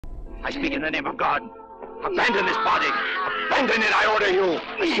I speak in the name of God. Abandon this body. Abandon it, I order you.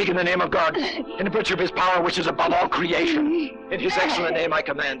 I speak in the name of God, in virtue of his power which is above all creation. In his excellent name I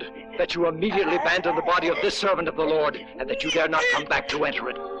command that you immediately abandon the body of this servant of the Lord, and that you dare not come back to enter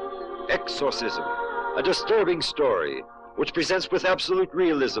it. Exorcism, a disturbing story which presents with absolute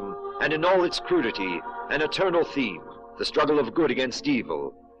realism and in all its crudity an eternal theme, the struggle of good against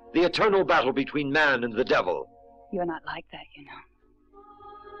evil, the eternal battle between man and the devil. You're not like that, you know.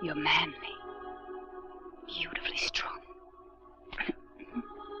 You're manly, beautifully strong.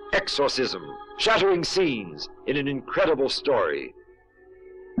 Exorcism, shattering scenes in an incredible story.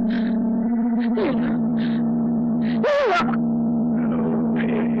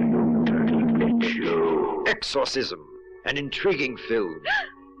 Exorcism, an intriguing film.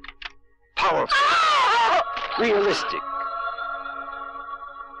 Powerful. Realistic.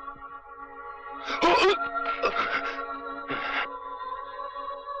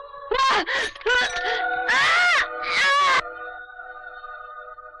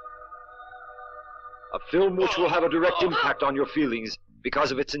 A film which will have a direct impact on your feelings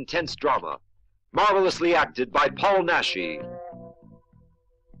because of its intense drama. Marvelously acted by Naschy,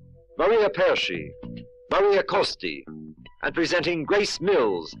 María Perschy, María Kosty, and presenting Grace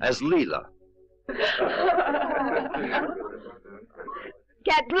Mills as Leela.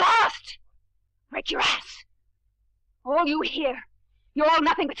 Get lost! Break your ass! All you hear, you're all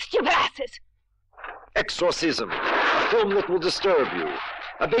nothing but stupid asses! Exorcism, a film that will disturb you.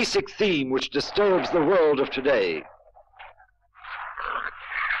 A basic theme which disturbs the world of today.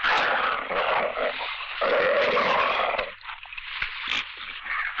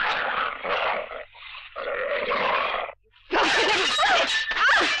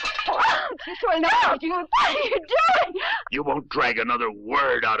 What are you doing? You won't drag another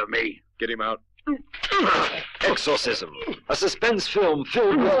word out of me. Get him out. Exorcism, a suspense film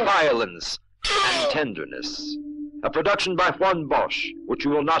filled with violence and tenderness. A production by Juan Bosch, which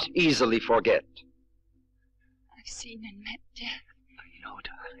you will not easily forget. I've seen and met death. I know,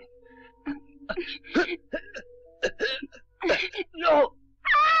 darling. No!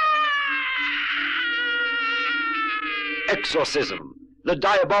 Exorcism, the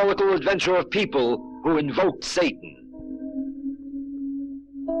diabolical adventure of people who invoked Satan.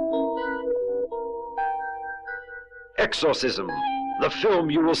 Exorcism, the film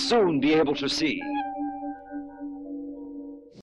you will soon be able to see.